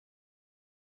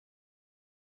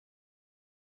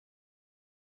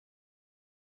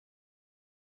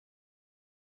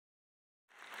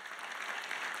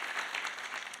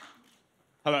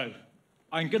Hello.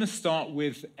 I'm going to start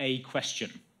with a question.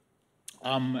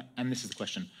 And this is the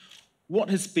question.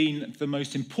 What has been the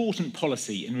most important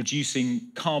policy in reducing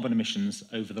carbon emissions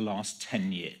over the last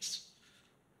 10 years?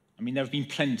 I mean, there have been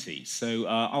plenty, so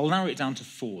I'll narrow it down to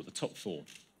four, the top four.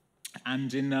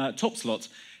 And in top slot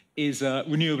is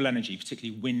renewable energy,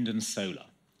 particularly wind and solar.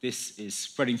 This is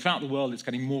spreading throughout the world. It's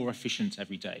getting more efficient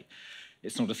every day.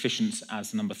 It's not efficient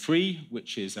as number three,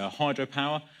 which is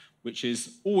hydropower, which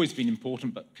has always been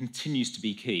important but continues to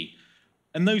be key.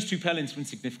 And those two pale into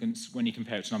insignificance when you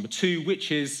compare it to number two,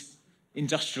 which is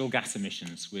industrial gas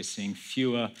emissions. We're seeing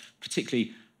fewer,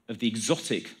 particularly of the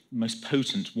exotic, most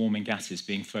potent warming gases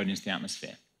being thrown into the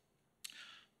atmosphere.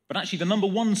 But actually, the number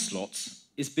one slot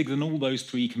is bigger than all those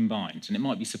three combined, and it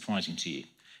might be surprising to you.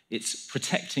 It's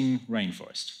protecting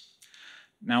rainforest.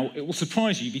 Now, it will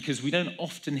surprise you because we don't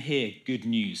often hear good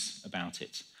news about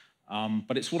it.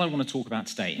 But it's what I want to talk about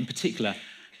today, in particular,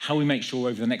 how we make sure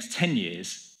over the next 10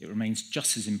 years it remains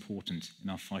just as important in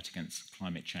our fight against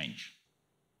climate change.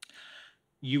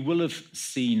 You will have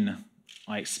seen,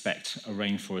 I expect, a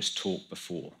rainforest talk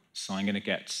before, so I'm going to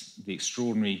get the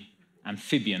extraordinary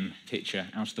amphibian picture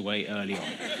out of the way early on.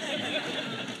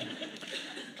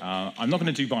 I'm not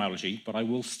going to do biology, but I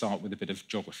will start with a bit of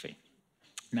geography.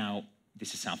 Now,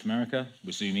 this is South America.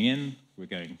 We're zooming in. We're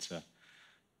going to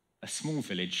a small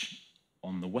village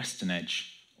on the western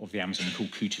edge of the Amazon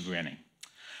called Cuti.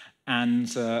 And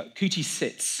Cuti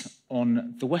sits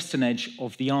on the western edge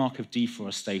of the arc of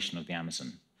deforestation of the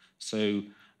Amazon. So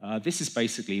this is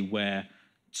basically where,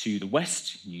 to the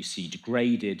west, you see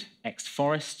degraded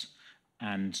ex-forest,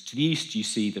 and to the east, you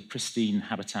see the pristine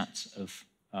habitat of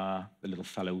the little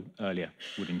fellow earlier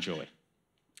would enjoy.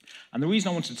 And the reason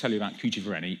I wanted to tell you about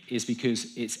Cuti is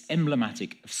because it's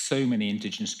emblematic of so many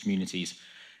indigenous communities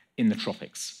in the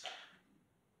tropics.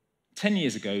 10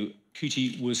 years ago,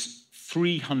 Cuti was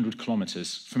 300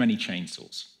 kilometers from any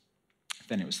chainsaws.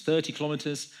 Then it was 30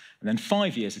 kilometers, and then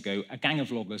 5 years ago, a gang of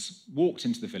loggers walked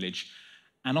into the village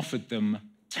and offered them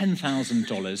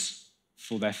 $10,000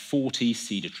 for their 40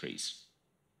 cedar trees.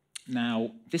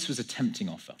 Now, this was a tempting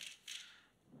offer.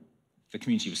 The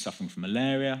community was suffering from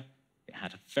malaria, it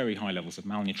had very high levels of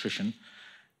malnutrition,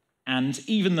 and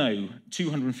even though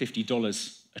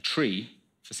 $250 a tree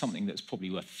for something that's probably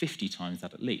worth 50 times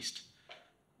that at least,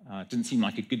 didn't seem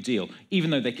like a good deal, even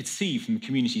though they could see from the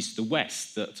communities to the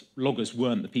west that loggers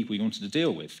weren't the people you wanted to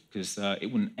deal with, because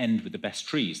it wouldn't end with the best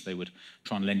trees. They would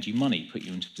try and lend you money, put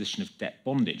you into a position of debt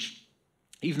bondage.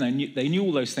 Even though they knew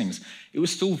all those things, it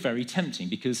was still very tempting,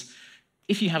 because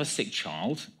if you have a sick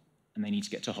child and they need to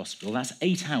get to hospital, that's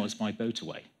 8 hours by boat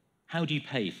away. How do you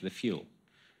pay for the fuel?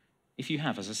 If you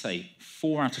have, as I say,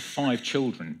 4 out of 5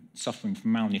 children suffering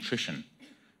from malnutrition,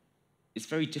 it's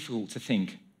very difficult to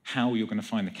think how you're going to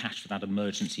find the cash for that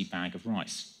emergency bag of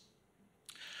rice.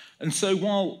 And so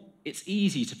while it's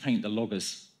easy to paint the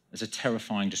loggers as a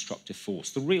terrifying, destructive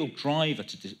force, the real driver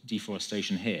to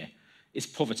deforestation here is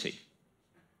poverty.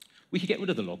 We could get rid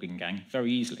of the logging gang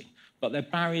very easily, but their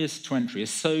barriers to entry are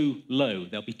so low,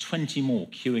 there'll be 20 more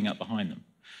queuing up behind them.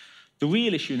 The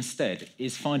real issue instead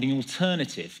is finding an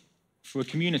alternative for a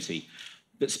community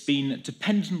that's been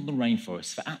dependent on the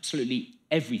rainforest for absolutely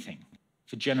everything,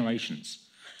 for generations,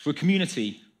 for a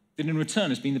community that in return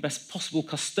has been the best possible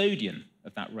custodian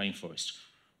of that rainforest,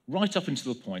 right up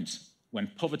until the point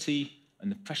when poverty and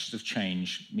the pressures of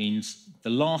change means the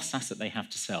last asset they have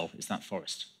to sell is that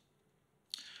forest.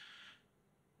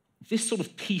 This sort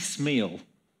of piecemeal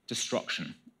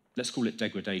destruction, let's call it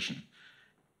degradation,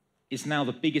 is now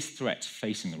the biggest threat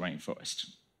facing the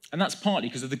rainforest. And that's partly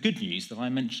because of the good news that I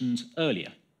mentioned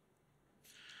earlier.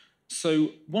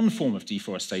 So one form of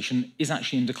deforestation is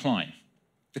actually in decline,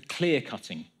 the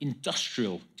clear-cutting,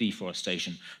 industrial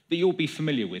deforestation that you'll be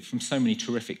familiar with from so many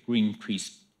terrific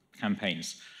Greenpeace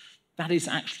campaigns. That is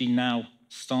actually now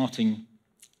starting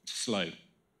to slow.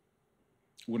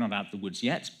 We're not out of the woods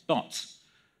yet, but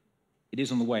it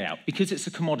is on the way out because it's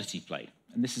a commodity play,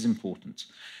 and this is important.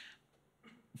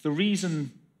 The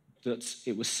reason that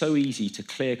it was so easy to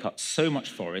clear-cut so much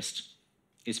forest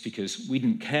is because we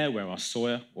didn't care where our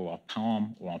soya or our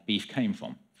palm or our beef came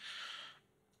from.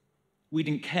 We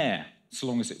didn't care so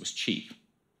long as it was cheap,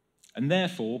 and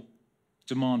therefore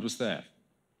demand was there.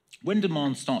 When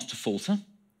demand starts to falter,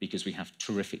 because we have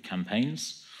terrific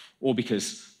campaigns, or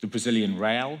because the Brazilian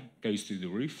real goes through the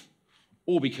roof,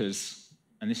 or because,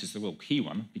 and this is the real key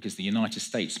one, because the United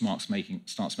States starts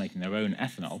making their own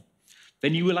ethanol,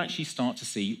 then you will actually start to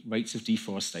see rates of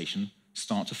deforestation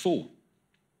start to fall.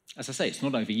 As I say, it's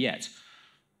not over yet,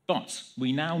 but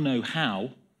we now know how,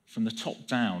 from the top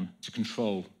down, to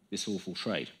control this awful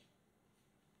trade.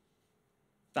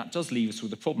 That does leave us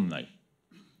with a problem, though.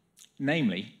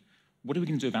 Namely, what are we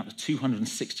going to do about the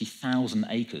 260,000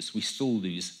 acres we still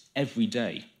lose every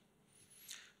day?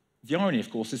 The irony, of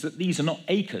course, is that these are not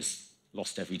acres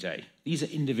lost every day. These are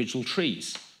individual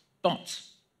trees. But,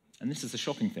 and this is the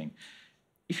shocking thing,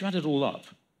 if you add it all up,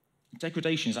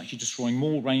 degradation is actually destroying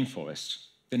more rainforest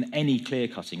than any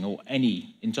clear-cutting or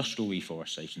any industrial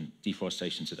deforestation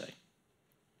today.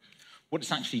 What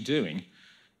it's actually doing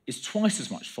is twice as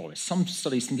much forest. Some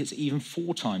studies think it's even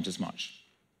 4 times as much.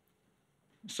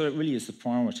 So it really is the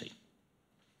priority.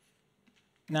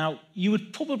 Now, you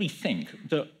would probably think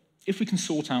that if we can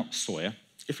sort out soya,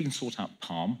 if we can sort out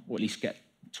palm, or at least get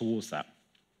towards that,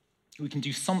 we can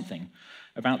do something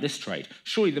about this trade.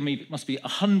 Surely there must be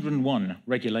 101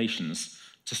 regulations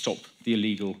to stop the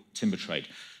illegal timber trade.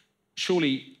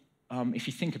 Surely, if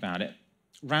you think about it,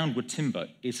 roundwood timber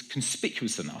is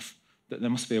conspicuous enough that there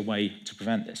must be a way to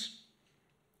prevent this.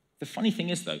 The funny thing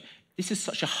is, though, this is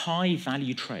such a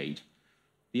high-value trade,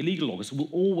 the illegal loggers will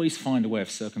always find a way of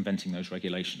circumventing those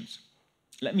regulations.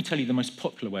 Let me tell you the most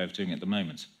popular way of doing it at the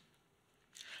moment.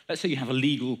 Let's say you have a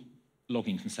legal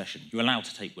logging concession. You're allowed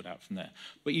to take wood out from there,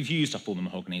 but you've used up all the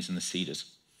mahoganies and the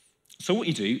cedars. So what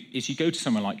you do is you go to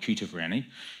somewhere like Cutivrieni,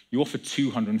 you offer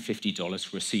 $250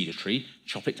 for a cedar tree,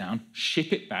 chop it down,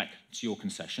 ship it back to your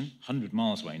concession, 100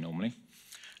 miles away normally,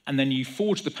 and then you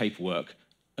forge the paperwork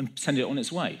and send it on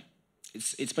its way.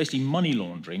 It's basically money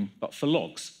laundering, but for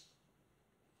logs.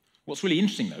 What's really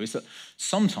interesting, though, is that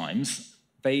sometimes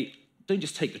they don't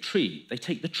just take the tree, they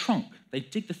take the trunk, they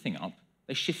dig the thing up,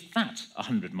 they shift that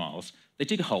 100 miles, they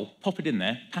dig a hole, pop it in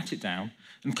there, pat it down,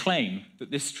 and claim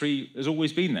that this tree has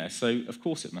always been there, so of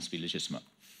course it must be legitimate.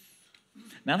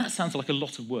 Now, that sounds like a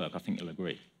lot of work, I think you'll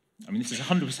agree. I mean, this is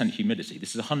 100% humidity,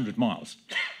 this is 100 miles.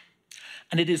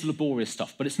 And it is laborious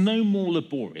stuff, but it's no more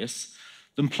laborious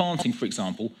than planting, for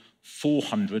example,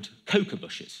 400 coca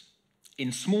bushes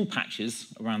in small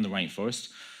patches around the rainforest,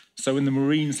 so when the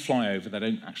Marines fly over, they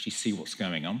don't actually see what's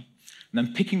going on, and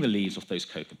then picking the leaves off those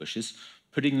coca bushes,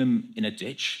 putting them in a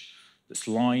ditch that's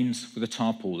lined with a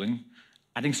tarpaulin,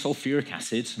 adding sulfuric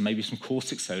acid, maybe some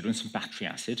caustic soda and some battery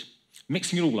acid,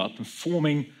 mixing it all up and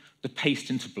forming the paste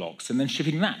into blocks, and then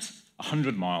shipping that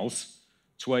 100 miles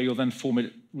to where you'll then form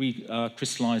it,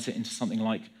 crystallize it into something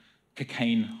like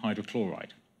cocaine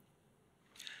hydrochloride.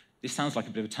 This sounds like a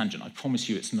bit of a tangent. I promise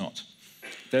you it's not.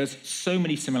 There's so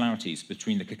many similarities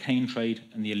between the cocaine trade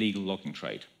and the illegal logging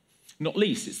trade. Not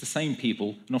least, it's the same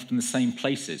people and often the same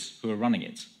places who are running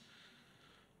it.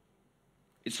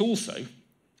 It's also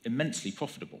immensely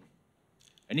profitable.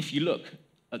 And if you look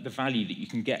at the value that you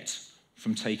can get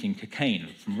from taking cocaine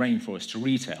from rainforest to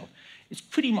retail, it's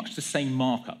pretty much the same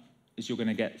markup as you're going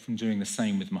to get from doing the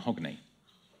same with mahogany.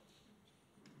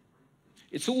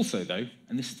 It's also, though,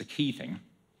 and this is the key thing,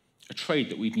 a trade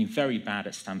that we've been very bad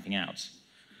at stamping out.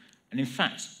 And in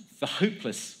fact, the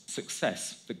hopeless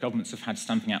success that governments have had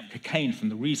stamping out cocaine from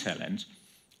the retail end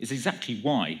is exactly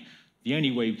why the only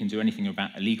way we can do anything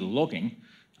about illegal logging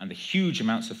and the huge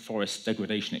amounts of forest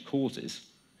degradation it causes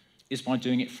is by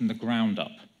doing it from the ground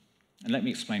up. And let me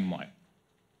explain why.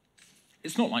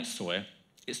 It's not like soya,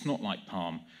 it's not like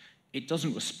palm. It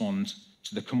doesn't respond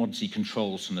to the commodity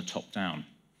controls from the top down.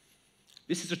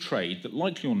 This is a trade that,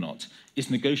 likely or not,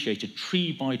 is negotiated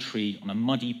tree by tree on a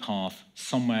muddy path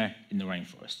somewhere in the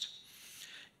rainforest.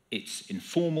 It's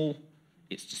informal,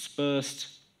 it's dispersed,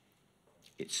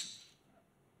 it's,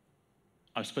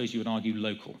 I suppose you would argue,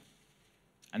 local.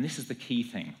 And this is the key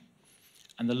thing.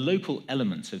 And the local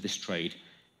element of this trade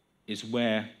is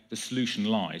where the solution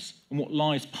lies, and what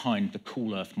lies behind the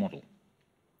Cool Earth model.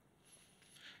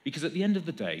 Because at the end of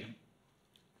the day,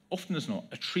 often as not,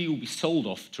 a tree will be sold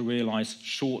off to realize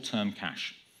short-term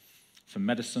cash for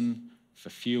medicine, for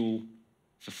fuel,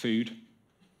 for food.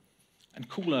 And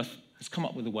Cool Earth has come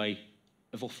up with a way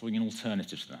of offering an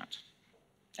alternative to that.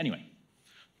 Anyway,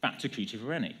 back to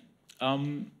Cutivrieni.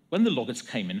 When the loggers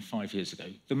came in 5 years ago,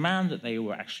 the man that they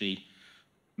were actually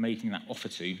making that offer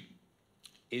to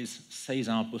is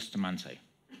Cesar Bustamante.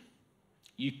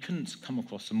 You couldn't come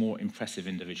across a more impressive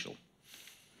individual.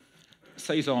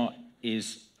 Cesar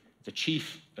is the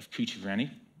chief of Cutivrieni,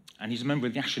 and he's a member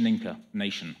of the Ashaninka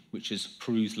Nation, which is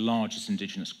Peru's largest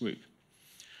indigenous group.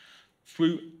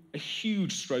 Through a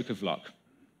huge stroke of luck,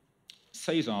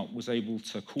 Cesar was able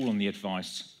to call on the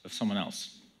advice of someone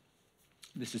else.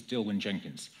 This is Dilwyn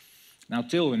Jenkins. Now,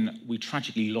 Dilwyn, we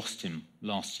tragically lost him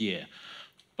last year,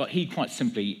 but he quite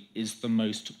simply is the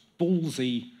most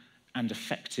ballsy and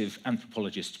effective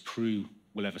anthropologist Peru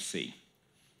will ever see.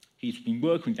 He's been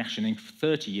working with Ashaninka for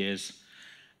 30 years,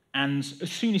 and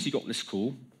as soon as he got this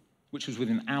call, which was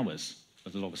within hours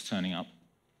of the loggers turning up,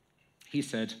 he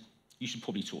said, you should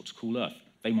probably talk to Cool Earth.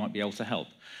 They might be able to help.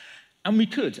 And we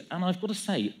could, and I've got to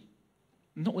say,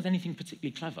 not with anything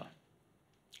particularly clever.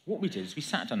 What we did is we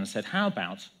sat down and said, how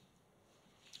about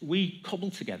we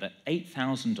cobble together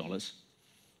 $8,000.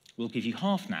 We'll give you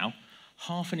half now,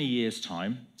 half in a year's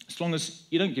time, as long as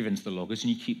you don't give in to the loggers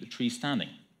and you keep the tree standing.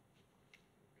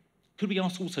 Could we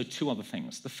ask also two other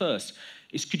things? The first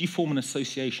is, could you form an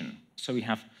association so we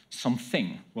have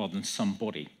something rather than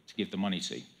somebody to give the money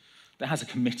to that has a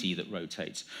committee that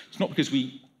rotates? It's not because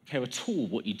we care at all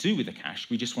what you do with the cash,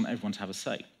 we just want everyone to have a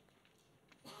say.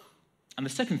 And the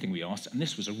second thing we asked, and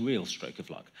this was a real stroke of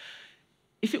luck,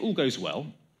 if it all goes well,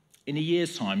 in a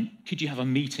year's time, could you have a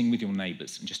meeting with your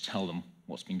neighbours and just tell them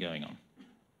what's been going on?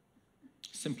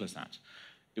 Simple as that.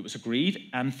 It was agreed,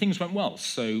 and things went well.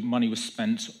 So money was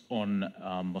spent on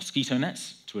mosquito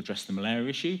nets to address the malaria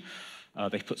issue.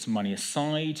 They put some money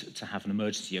aside to have an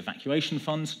emergency evacuation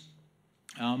fund.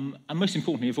 And most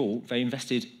importantly of all, they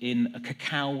invested in a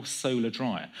cacao solar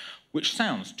dryer, which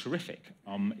sounds terrific.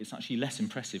 It's actually less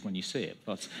impressive when you see it,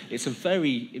 but it's a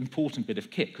very important bit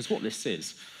of kit, because what this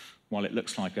is, while it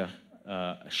looks like a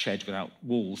shed without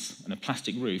walls and a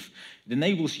plastic roof, it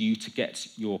enables you to get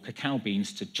your cacao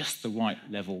beans to just the right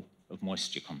level of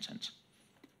moisture content,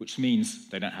 which means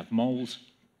they don't have mold,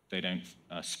 they don't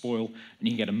spoil, and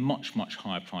you can get a much, much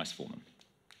higher price for them.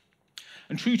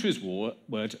 And true to his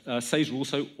word, Cesar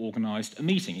also organised a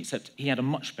meeting, except he had a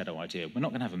much better idea. We're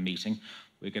not going to have a meeting,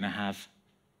 we're going to have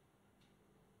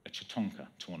a Chitonka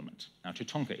tournament. Now,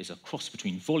 Chitonka is a cross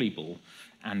between volleyball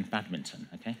and badminton,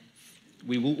 okay?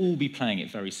 We will all be playing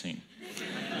it very soon.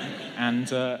 And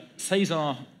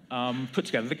Cesar put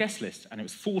together the guest list, and it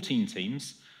was 14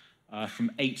 teams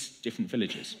from 8 different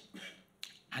villages.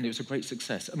 And it was a great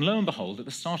success. And lo and behold, at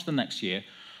the start of the next year,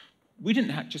 we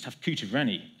didn't just have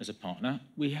Kutavreni as a partner,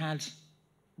 we had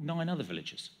 9 other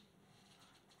villages.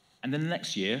 And then the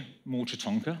next year, more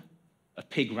Chitonka, a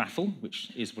pig raffle,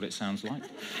 which is what it sounds like.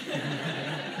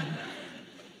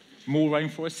 More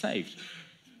rainforest saved.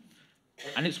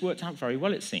 And it's worked out very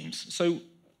well, it seems. So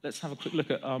let's have a quick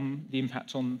look at the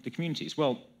impact on the communities.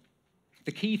 Well,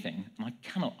 the key thing, and I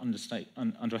cannot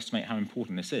underestimate how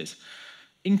important this is,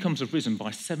 incomes have risen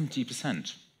by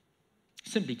 70%,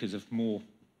 simply because of more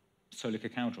solar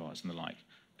cacao dryers and the like,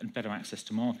 and better access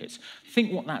to markets.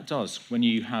 Think what that does when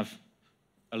you have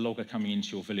a logger coming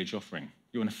into your village offering.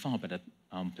 You're in a far better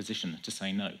position to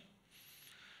say no.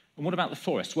 And what about the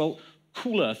forest? Well,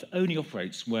 Cool Earth only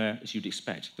operates where, as you'd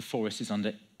expect, the forest is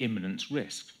under imminent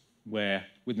risk, where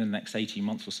within the next 18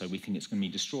 months or so we think it's going to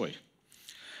be destroyed.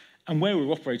 And where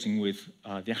we're operating with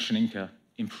the Ashaninka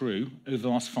in Peru, over the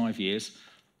last 5 years,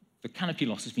 the canopy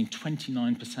loss has been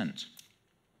 29%.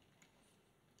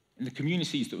 In the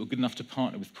communities that were good enough to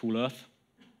partner with Cool Earth,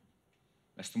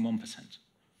 less than 1%,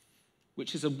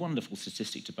 which is a wonderful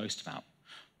statistic to boast about.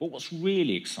 But what's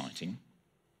really exciting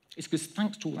is because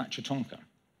thanks to all that Chitonka,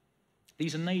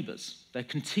 these are neighbours, they're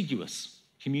contiguous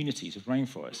communities of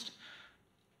rainforest.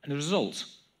 And the result,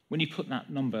 when you put that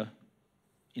number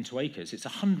into acres, it's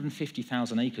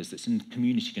 150,000 acres that's in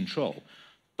community control,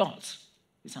 but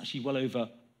it's actually well over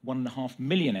 1.5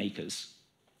 million acres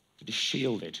that is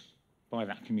shielded by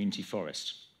that community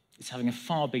forest. It's having a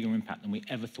far bigger impact than we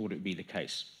ever thought it would be the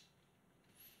case.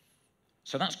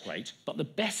 So that's great, but the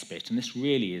best bit, and this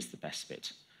really is the best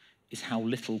bit, is how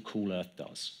little Cool Earth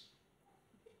does.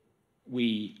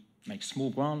 We make small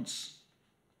grants,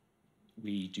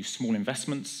 we do small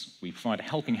investments, we provide a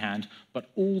helping hand, but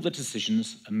all the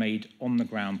decisions are made on the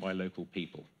ground by local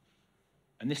people.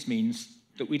 And this means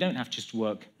that we don't have to just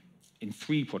work in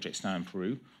 3 projects now in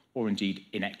Peru, or indeed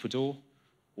in Ecuador,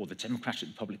 or the Democratic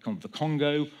Republic of the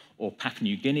Congo, or Papua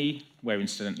New Guinea, where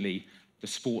incidentally the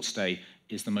sports day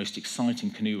is the most exciting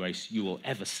canoe race you will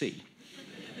ever see.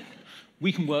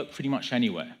 We can work pretty much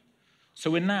anywhere. So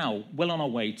we're now well on our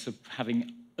way to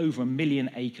having over 1 million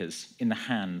acres in the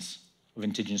hands of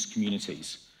indigenous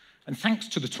communities. And thanks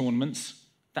to the tournaments,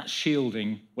 that's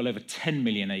shielding well over 10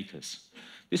 million acres.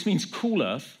 This means Cool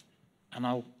Earth, and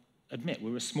I'll admit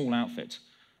we're a small outfit,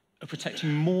 are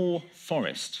protecting more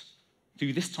forest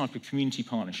through this type of community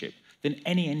partnership than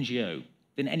any NGO,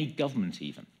 than any government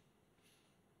even.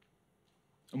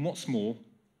 And what's more,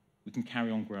 we can carry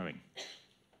on growing.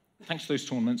 Thanks to those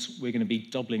tournaments, we're going to be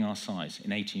doubling our size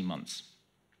in 18 months.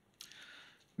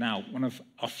 Now, one of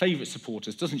our favourite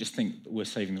supporters doesn't just think that we're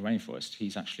saving the rainforest.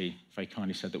 He's actually very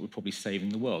kindly said that we're probably saving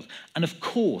the world. And of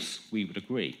course, we would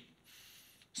agree.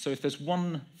 So if there's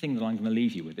one thing that I'm going to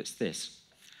leave you with, it's this.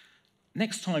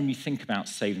 Next time you think about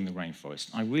saving the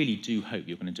rainforest, I really do hope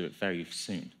you're going to do it very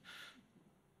soon.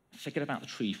 Forget about the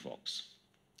tree frogs.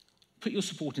 Put your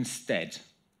support instead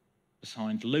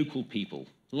behind local people,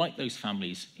 like those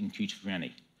families in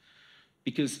Kutuvrieni,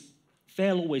 because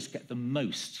they'll always get the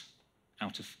most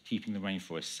out of keeping the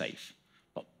rainforest safe.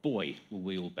 But boy, will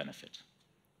we all benefit.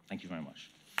 Thank you very much.